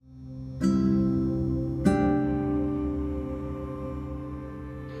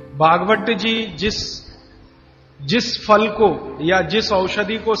भागवत जी जिस फल को या जिस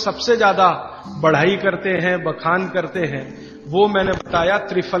औषधि को सबसे ज्यादा बढ़ाई करते हैं, बखान करते हैं, वो मैंने बताया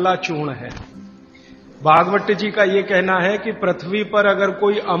त्रिफला चूर्ण है। भागवत जी का ये कहना है कि पृथ्वी पर अगर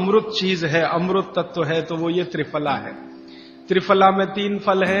कोई अमृत चीज है, अमृत तत्व है, तो वो ये त्रिफला है। त्रिफला में 3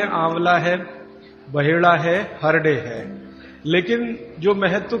 फल हैं, आंवला है, बहेड़ा है, हरडे है। लेकिन जो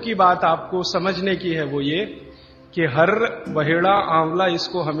महत्व की बात आपको समझने की है वो ये कि हर बहेड़ा आंवला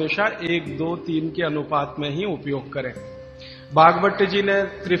इसको हमेशा 1, 2, 3 के अनुपात में ही उपयोग करें। भागवत जी ने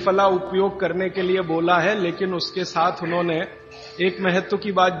त्रिफला उपयोग करने के लिए बोला है, लेकिन उसके साथ उन्होंने एक महत्व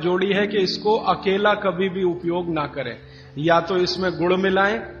की बात जोड़ी है कि इसको अकेला कभी भी उपयोग ना करें, या तो इसमें गुड़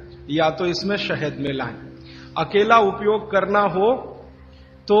मिलाएं या तो इसमें शहद मिलाएं। अकेला उपयोग करना हो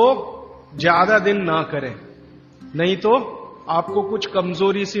तो ज्यादा दिन ना करें, नहीं तो आपको कुछ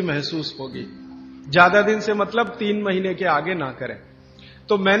कमजोरी सी महसूस होगी। ज्यादा दिन से मतलब 3 महीने के आगे ना करें।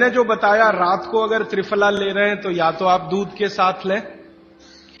 तो मैंने जो बताया, रात को अगर त्रिफला ले रहे हैं तो या तो आप दूध के साथ लें,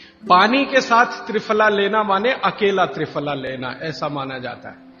 पानी के साथ त्रिफला लेना माने अकेला त्रिफला लेना, ऐसा माना जाता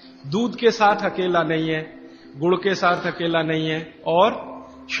है। दूध के साथ अकेला नहीं है, गुड़ के साथ अकेला नहीं है और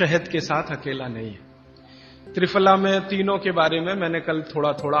शहद के साथ अकेला नहीं है। त्रिफला में तीनों के बारे में मैंने कल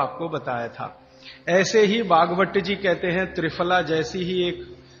थोड़ा थोड़ा आपको बताया था। ऐसे ही भागवत जी कहते हैं त्रिफला जैसी ही एक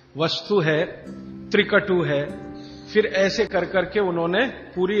वस्तु है, त्रिकटु है। फिर ऐसे कर करके उन्होंने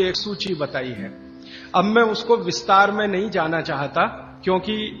पूरी एक सूची बताई है। अब मैं उसको विस्तार में नहीं जाना चाहता,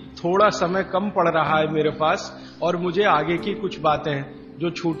 क्योंकि थोड़ा समय कम पड़ रहा है मेरे पास और मुझे आगे की कुछ बातें जो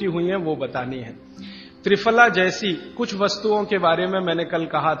छूटी हुई हैं वो बतानी है। त्रिफला जैसी कुछ वस्तुओं के बारे में मैंने कल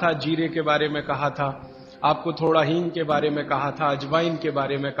कहा था, जीरे के बारे में कहा था, आपको थोड़ा हींग के बारे में कहा था, अजवाइन के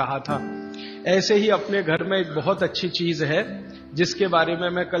बारे में कहा था। ऐसे ही अपने घर में एक बहुत अच्छी चीज है जिसके बारे में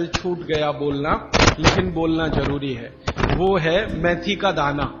मैं कल छूट गया बोलना, लेकिन बोलना जरूरी है। वो है मेथी का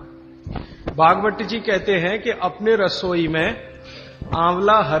दाना। भागवत जी कहते हैं कि अपने रसोई में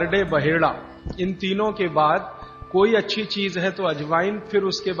आंवला, हरडे, बहेड़ा, इन तीनों के बाद कोई अच्छी चीज है तो अजवाइन, फिर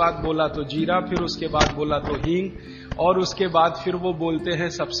उसके बाद बोला तो जीरा, फिर उसके बाद बोला तो हींग, और उसके बाद फिर वो बोलते हैं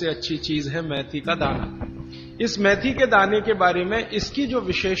सबसे अच्छी चीज है मेथी का दाना। इस मेथी के दाने के बारे में इसकी जो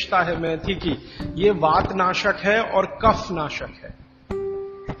विशेषता है मेथी की, ये वात नाशक है और कफ नाशक है।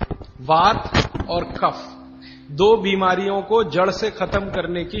 वात और कफ 2 बीमारियों को जड़ से खत्म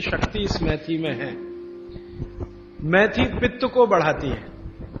करने की शक्ति इस मेथी में है। मेथी पित्त को बढ़ाती है,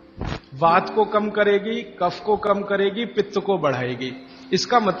 वात को कम करेगी, कफ को कम करेगी, पित्त को बढ़ाएगी।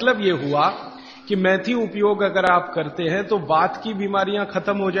 इसका मतलब यह हुआ कि मेथी उपयोग अगर आप करते हैं तो वात की बीमारियां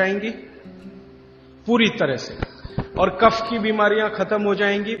खत्म हो जाएंगी पूरी तरह से, और कफ की बीमारियां खत्म हो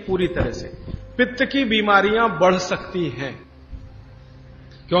जाएंगी पूरी तरह से। पित्त की बीमारियां बढ़ सकती हैं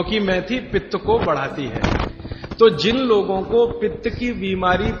क्योंकि मेथी पित्त को बढ़ाती है। तो जिन लोगों को पित्त की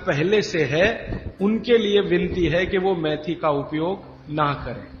बीमारी पहले से है, उनके लिए विनती है कि वो मेथी का उपयोग ना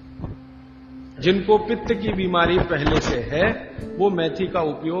करें। जिनको पित्त की बीमारी पहले से है वो मेथी का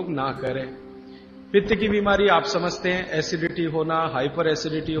उपयोग ना करें। पित्त की बीमारी आप समझते हैं, एसिडिटी होना, हाइपर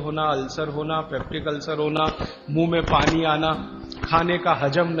एसिडिटी होना, अल्सर होना, पेप्टिक अल्सर होना, मुंह में पानी आना, खाने का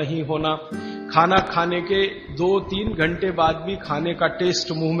हजम नहीं होना, खाना खाने के 2-3 घंटे बाद भी खाने का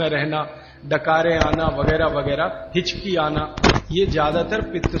टेस्ट मुंह में रहना, डकारे आना वगैरह वगैरह, हिचकी आना, ये ज्यादातर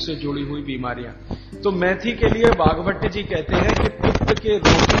पित्त से जुड़ी हुई बीमारियां। तो मेथी के लिए भागवत जी कहते हैं कि पित्त के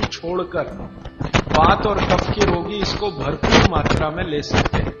रोगी छोड़कर वात और कफ के रोगी इसको भरपूर मात्रा में ले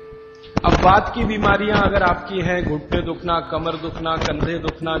सकते हैं। अब वात की बीमारियां अगर आपकी हैं, घुटने दुखना, कमर दुखना, कंधे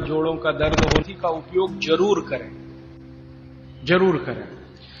दुखना, जोड़ों का दर्द, मेथी का उपयोग जरूर करें, जरूर करें।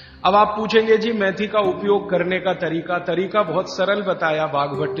 अब आप पूछेंगे जी मेथी का उपयोग करने का तरीका बहुत सरल बताया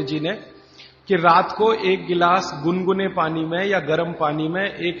भागवत जी ने कि रात को 1 गिलास गुनगुने पानी में या गर्म पानी में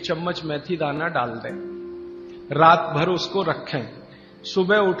 1 चम्मच मेथी दाना डाल दें, रात भर उसको रखें,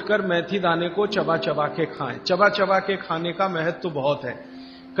 सुबह उठकर मेथी दाने को चबा चबा के खाएं। चबा चबा के खाने का महत्व बहुत है।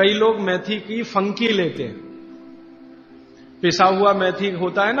 कई लोग मेथी की फंकी लेते हैं, पिसा हुआ मेथी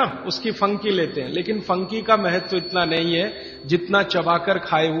होता है ना, उसकी फंकी लेते हैं, लेकिन फंकी का महत्व इतना नहीं है जितना चबाकर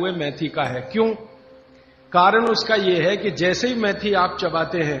खाए हुए मेथी का है। क्यों? कारण उसका यह है कि जैसे ही मेथी आप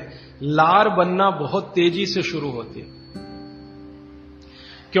चबाते हैं, लार बनना बहुत तेजी से शुरू होती है,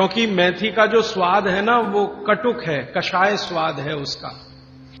 क्योंकि मेथी का जो स्वाद है ना वो कटुक है, कषाय स्वाद है उसका।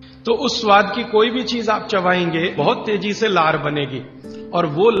 तो उस स्वाद की कोई भी चीज आप चबाएंगे बहुत तेजी से लार बनेगी, और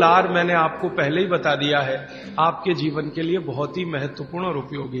वो लार मैंने आपको पहले ही बता दिया है आपके जीवन के लिए बहुत ही महत्वपूर्ण और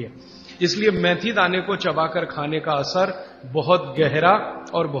उपयोगी है। इसलिए मेथी दाने को चबाकर खाने का असर बहुत गहरा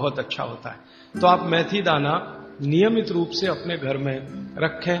और बहुत अच्छा होता है। तो आप मेथी दाना नियमित रूप से अपने घर में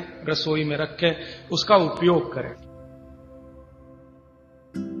रखें, रसोई में रखें, उसका उपयोग करें।